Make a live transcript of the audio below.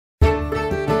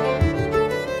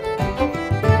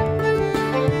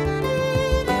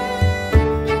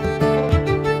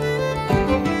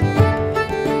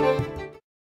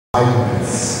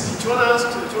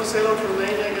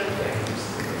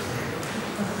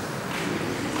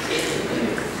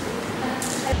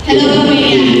Hello,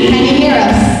 Romania. Can you hear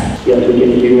us? Yes, we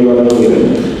can hear you loud and clear.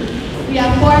 We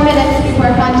have 4 minutes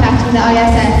before contacting the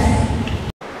ISS.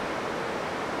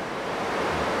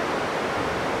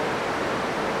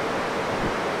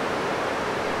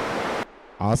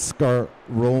 Oscar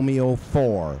Romeo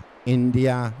 4,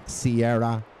 India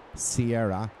Sierra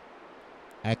Sierra,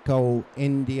 Echo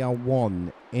India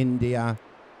 1, India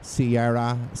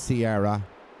Sierra Sierra,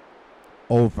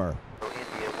 over.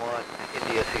 India 1,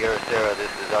 India Sierra Sierra,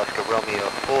 this is Oscar Romeo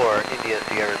 4, India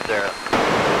Sierra Sierra.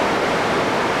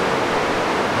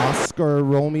 Oscar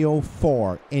Romeo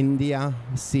 4, India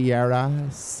Sierra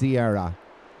Sierra,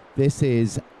 this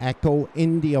is Echo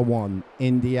India 1,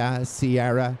 India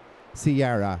Sierra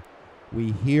Sierra.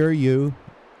 We hear you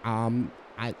a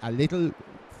little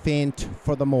faint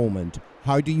for the moment.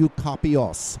 How do you copy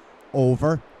us?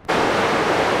 Over.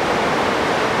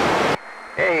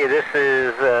 Hey, this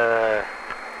is the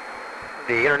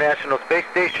International Space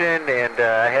Station, and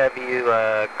I have you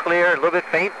clear, a little bit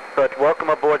faint, but welcome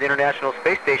aboard the International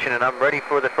Space Station, and I'm ready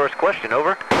for the first question.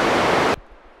 Over.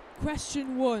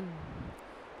 Question 1.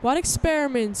 What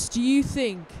experiments do you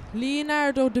think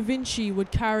Leonardo da Vinci would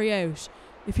carry out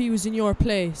if he was in your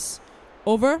place?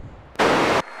 Over.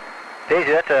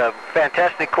 Daisy, that's a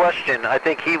fantastic question. I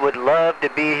think he would love to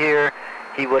be here.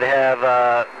 He would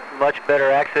have much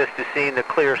better access to seeing the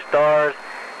clear stars,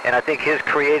 and I think his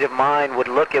creative mind would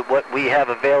look at what we have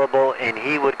available, and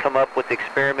he would come up with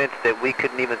experiments that we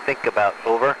couldn't even think about.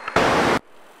 Over.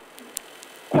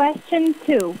 Question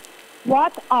 2.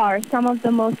 What are some of the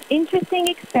most interesting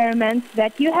experiments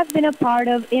that you have been a part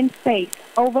of in space?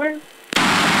 Over.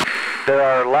 There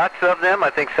are lots of them.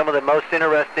 I think some of the most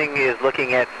interesting is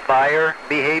looking at fire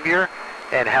behavior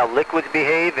and how liquids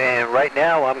behave. And right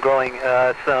now I'm growing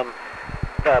some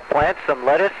plants, some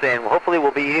lettuce, and hopefully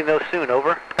we'll be eating those soon.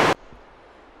 Over.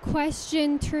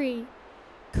 Question 3.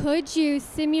 Could you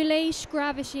simulate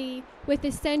gravity with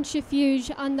a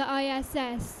centrifuge on the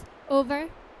ISS? Over.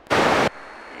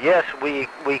 Yes, we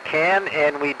can,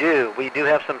 and we do. We do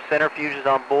have some centrifuges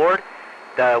on board.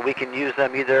 We can use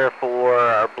them either for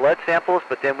our blood samples,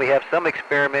 but then we have some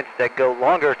experiments that go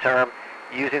longer term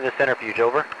using the centrifuge.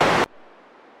 Over.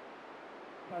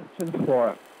 Question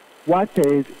 4. What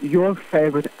is your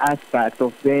favorite aspect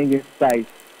of being in space?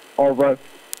 Over.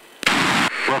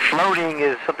 Well, floating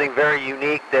is something very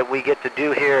unique that we get to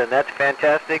do here, and that's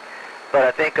fantastic. But I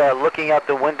think looking out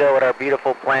the window at our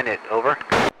beautiful planet. Over.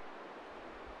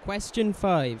 Question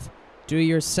 5. Do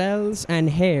your cells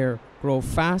and hair grow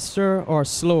faster or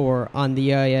slower on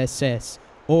the ISS?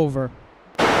 Over.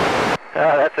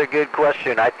 That's a good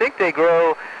question. I think they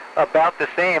grow about the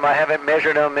same. I haven't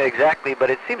measured them exactly, but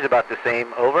it seems about the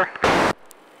same. Over.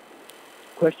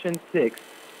 Question 6.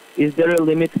 Is there a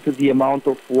limit to the amount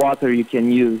of water you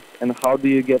can use, and how do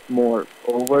you get more?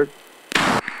 Over.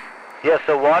 Yes,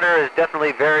 so water is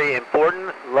definitely very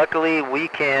important. Luckily, we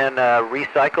can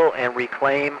recycle and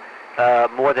reclaim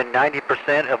more than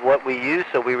 90% of what we use,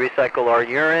 so we recycle our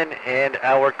urine and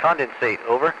our condensate.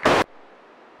 Over.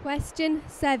 Question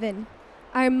 7.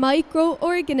 Are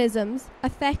microorganisms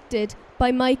affected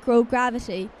by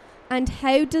microgravity, and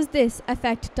how does this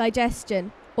affect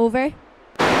digestion? Over.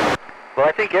 Well,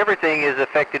 I think everything is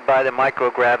affected by the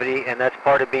microgravity, and that's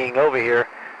part of being over here.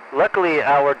 Luckily,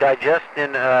 our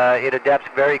digestion, it adapts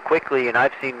very quickly, and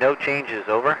I've seen no changes.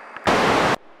 Over.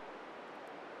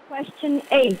 Question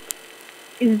 8.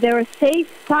 Is there a safe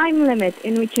time limit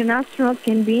in which an astronaut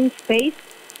can be in space?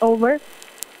 Over.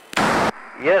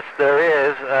 Yes, there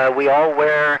is. We all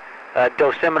wear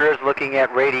dosimeters looking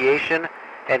at radiation,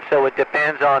 and so it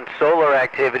depends on solar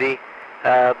activity.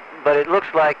 But it looks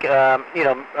like,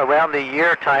 around the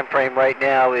year time frame right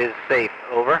now is safe.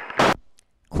 Over.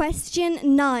 Question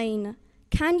 9.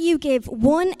 Can you give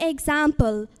one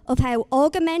example of how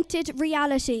augmented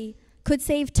reality could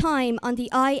save time on the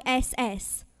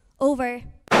ISS? Over.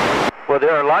 Well,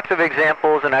 there are lots of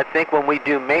examples, and I think when we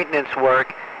do maintenance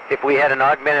work, if we had an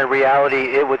augmented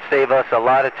reality, it would save us a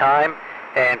lot of time,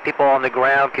 and people on the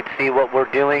ground could see what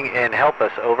we're doing and help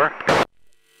us. Over.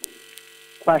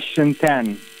 Question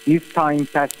 10. Is time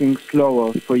passing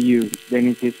slower for you than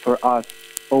it is for us?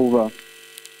 Over.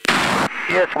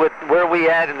 Yes, with where we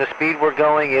at and the speed we're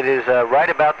going, it is right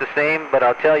about the same, but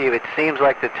I'll tell you, it seems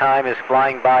like the time is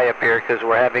flying by up here because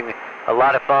we're having a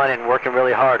lot of fun and working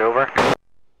really hard. Over.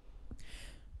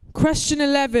 Question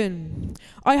 11.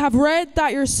 I have read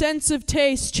that your sense of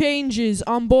taste changes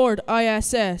on board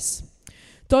ISS.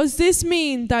 Does this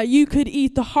mean that you could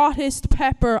eat the hottest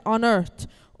pepper on Earth?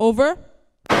 Over.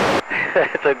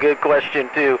 That's a good question,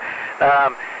 too.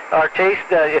 Our taste,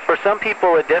 for some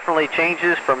people, it definitely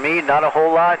changes. For me, not a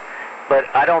whole lot. but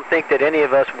I don't think that any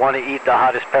of us want to eat the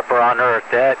hottest pepper on Earth.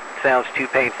 That sounds too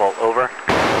painful. Over.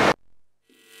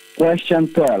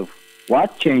 Question 12.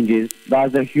 What changes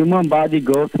does the human body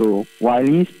go through while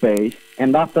in space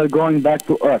and after going back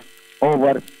to Earth?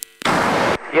 Over.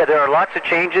 Yeah, there are lots of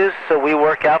changes. So we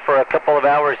work out for a couple of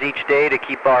hours each day to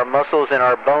keep our muscles and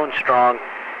our bones strong.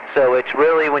 So it's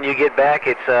really, when you get back,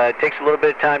 it takes a little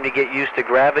bit of time to get used to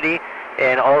gravity,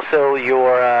 and also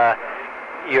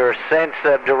your sense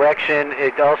of direction,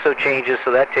 it also changes,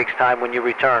 so that takes time when you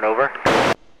return. Over.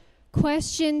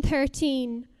 Question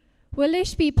 13. Will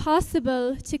it be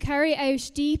possible to carry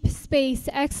out deep space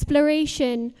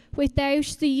exploration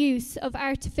without the use of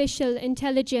artificial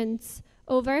intelligence?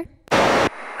 Over.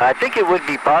 I think it would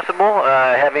be possible,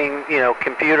 having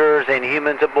computers and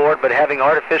humans aboard, but having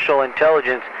artificial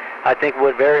intelligence, I think,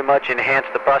 would very much enhance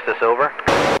the process. Over.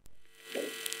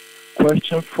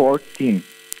 Question 14.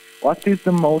 What is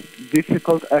the most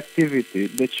difficult activity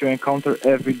that you encounter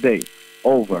every day?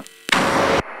 Over.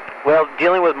 Well,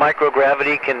 dealing with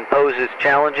microgravity can pose its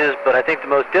challenges, but I think the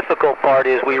most difficult part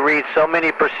is we read so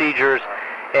many procedures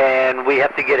and we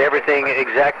have to get everything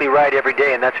exactly right every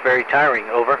day, and that's very tiring.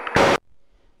 Over.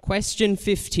 Question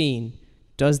 15.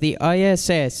 Does the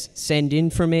ISS send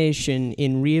information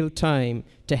in real time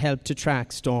to help to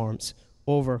track storms?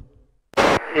 Over.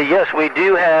 Yes, we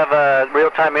do have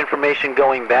real-time information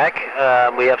going back.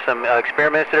 We have some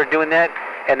experiments that are doing that.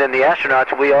 And then the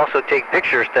astronauts, we also take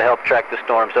pictures to help track the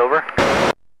storms. Over.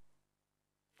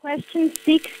 Question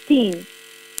 16.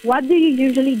 What do you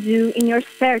usually do in your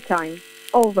spare time?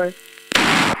 Over.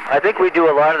 I think we do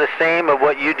a lot of the same of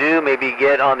what you do. Maybe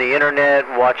get on the internet,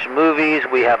 watch movies.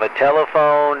 We have a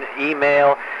telephone,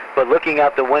 email. But looking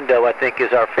out the window, I think,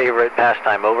 is our favorite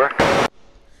pastime. Over.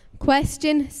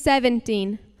 Question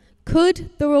 17. Could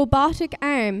the robotic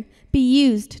arm be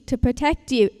used to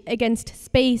protect you against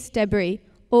space debris?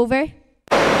 Over.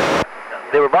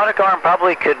 The robotic arm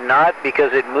probably could not,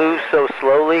 because it moves so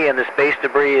slowly and the space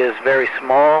debris is very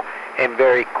small and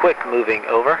very quick moving.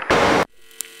 Over.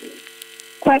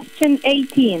 Question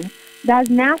 18. Does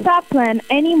NASA plan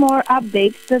any more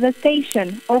updates to the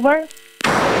station? Over.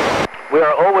 We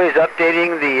are always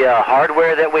updating the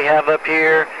hardware that we have up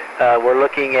here. We're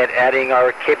looking at adding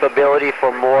our capability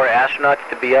for more astronauts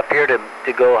to be up here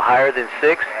to go higher than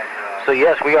 6. So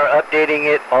yes, we are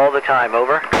updating it all the time.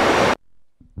 Over.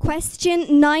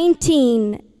 Question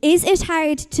 19. Is it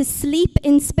hard to sleep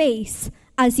in space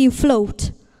as you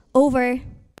float? Over.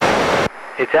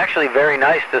 It's actually very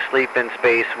nice to sleep in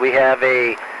space. We have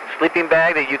a sleeping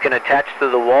bag that you can attach to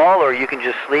the wall, or you can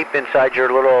just sleep inside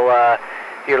your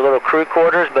little crew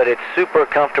quarters, but it's super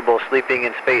comfortable sleeping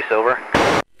in space. Over.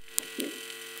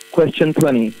 Question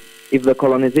 20. If the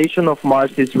colonization of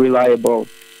Mars is reliable,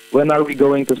 when are we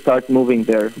going to start moving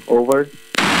there? Over.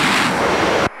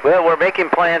 Well, we're making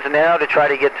plans now to try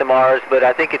to get to Mars, but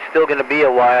I think it's still going to be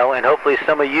a while, and hopefully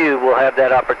some of you will have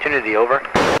that opportunity. Over.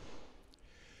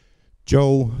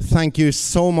 Joe, thank you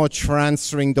so much for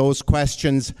answering those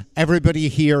questions. Everybody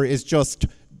here is just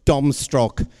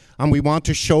dumbstruck, and we want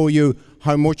to show you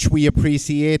how much we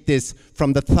appreciate this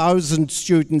from the 1,000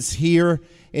 students here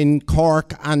in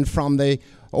Cork and from the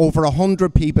over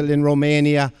 100 people in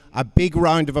Romania. A big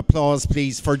round of applause,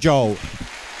 please, for Joe.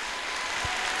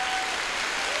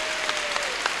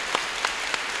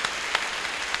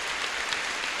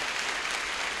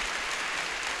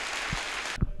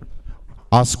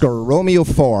 Oscar Romeo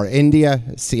 4, India,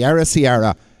 Sierra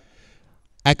Sierra.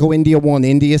 Echo India 1,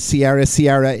 India, Sierra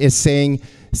Sierra is saying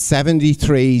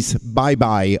 73s,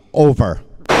 bye-bye, over.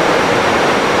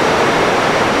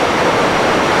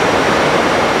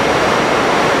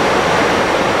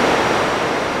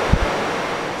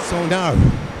 So now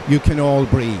you can all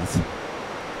breathe.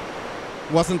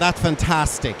 Wasn't that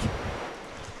fantastic?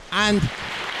 And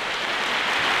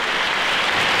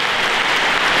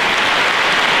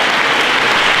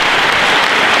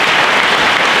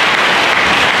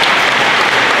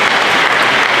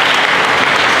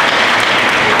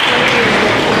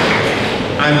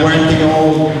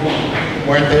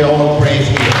weren't they all great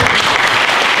here?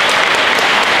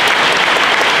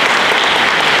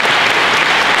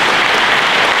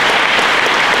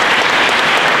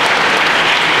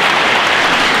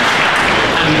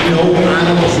 And no,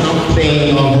 Anna was not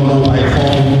playing on her mobile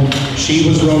phone. She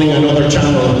was running another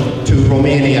channel to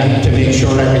Romania to make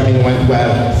sure everything went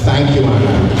well. Thank you,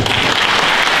 Anna.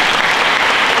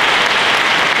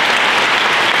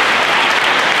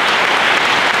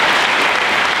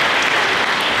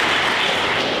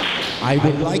 I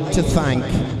would like to thank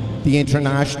the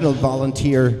international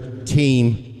volunteer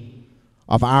team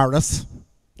of ARISS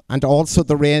and also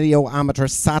the Radio Amateur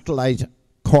Satellite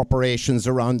corporations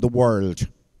around the world.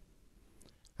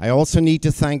 I also need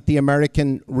to thank the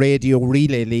American Radio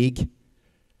Relay League,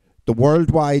 the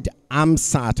worldwide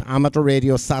AMSAT, Amateur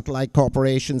Radio Satellite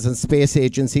Corporations and Space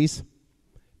Agencies,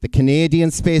 the Canadian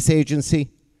Space Agency,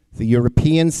 the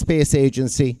European Space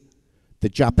Agency, the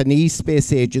Japanese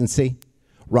Space Agency,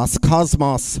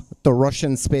 Roscosmos, the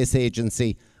Russian Space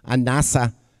Agency, and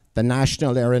NASA, the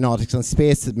National Aeronautics and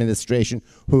Space Administration,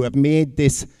 who have made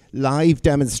this live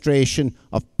demonstration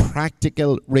of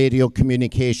practical radio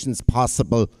communications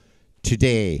possible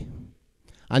today.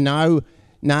 And now,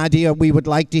 Nadia, we would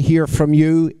like to hear from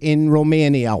you in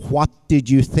Romania. What did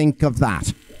you think of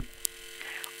that?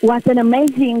 What an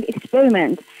amazing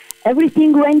experiment.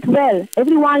 Everything went well.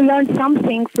 Everyone learned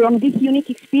something from this unique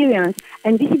experience.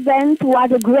 And this event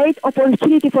was a great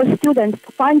opportunity for students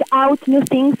to find out new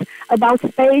things about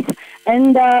space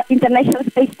and the International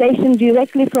Space Station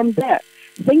directly from there.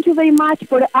 Thank you very much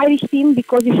for the Irish team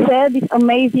because you shared this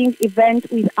amazing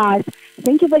event with us.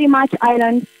 Thank you very much,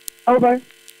 Ireland. Over.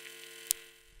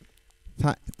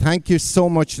 Thank you so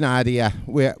much, Nadia.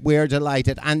 We're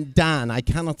delighted. And Dan, I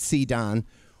cannot see Dan.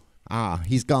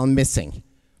 He's gone missing.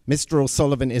 Mr.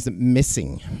 O'Sullivan isn't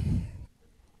missing.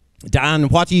 Dan,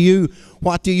 what do you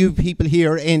people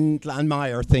here in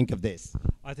Glanmire think of this?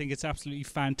 I think it's absolutely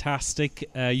fantastic.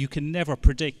 You can never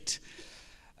predict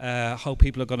how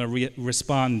people are going to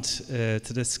respond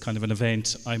to this kind of an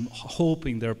event. I'm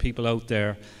hoping there are people out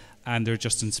there and they're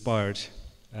just inspired,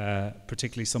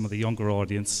 particularly some of the younger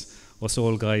audience, us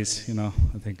old guys, you know,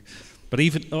 I think. But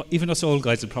even us old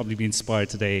guys would probably be inspired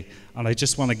today. And I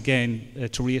just want again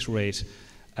to reiterate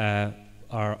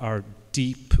our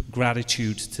deep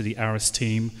gratitude to the ARISS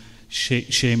team,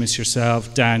 Seamus,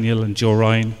 yourself, Daniel and Joe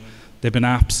Ryan. They've been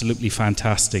absolutely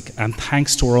fantastic, and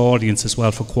thanks to our audience as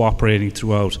well for cooperating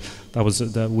throughout.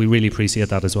 We really appreciate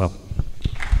that as well.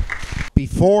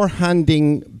 Before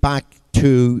handing back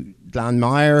to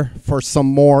Glanmire for some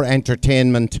more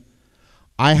entertainment,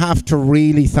 I have to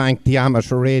really thank the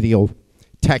amateur radio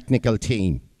technical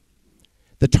team.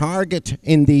 The target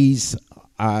in these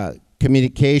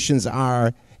communications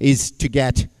is to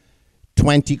get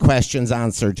 20 questions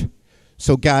answered.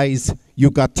 So guys,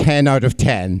 you got 10 out of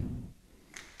 10.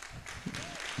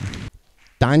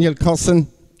 Daniel Cusson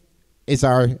is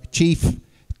our chief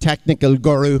technical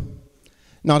guru.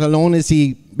 Not alone is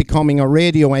he becoming a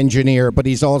radio engineer, but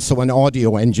he's also an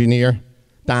audio engineer.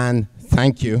 Dan,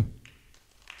 thank you.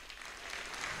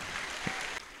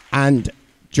 And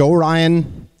Joe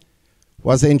Ryan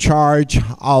was in charge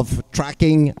of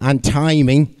tracking and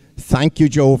timing. Thank you,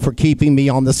 Joe, for keeping me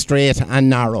on the straight and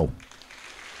narrow.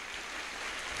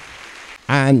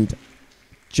 And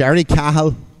Jerry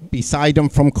Cahill beside him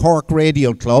from Cork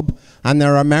Radio Club, and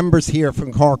there are members here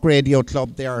from Cork Radio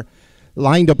Club. They're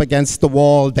lined up against the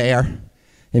wall there,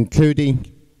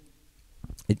 including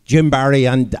Jim Barry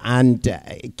and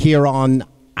Kieran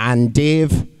and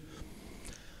Dave.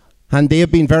 And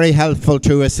they've been very helpful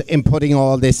to us in putting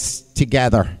all this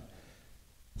together.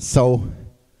 So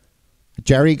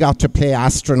Jerry got to play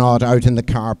astronaut out in the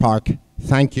car park.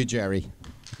 Thank you, Jerry.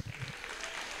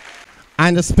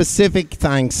 And a specific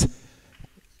thanks,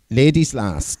 ladies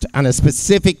last, and a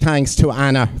specific thanks to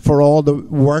Anna for all the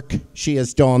work she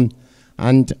has done.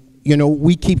 And, you know,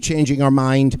 we keep changing our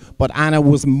mind, but Anna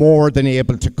was more than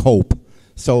able to cope.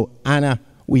 So, Anna,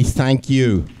 we thank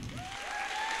you.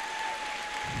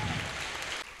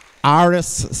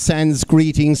 ARISS sends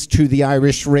greetings to the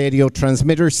Irish Radio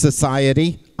Transmitters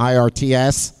Society,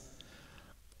 IRTS,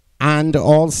 and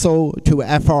also to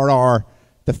FRR,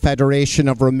 the Federation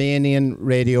of Romanian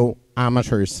Radio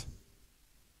Amateurs.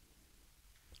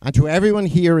 And to everyone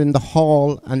here in the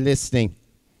hall and listening,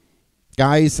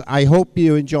 guys, I hope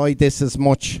you enjoyed this as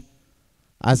much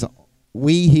as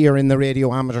we here in the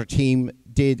Radio Amateur team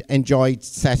did enjoy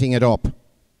setting it up.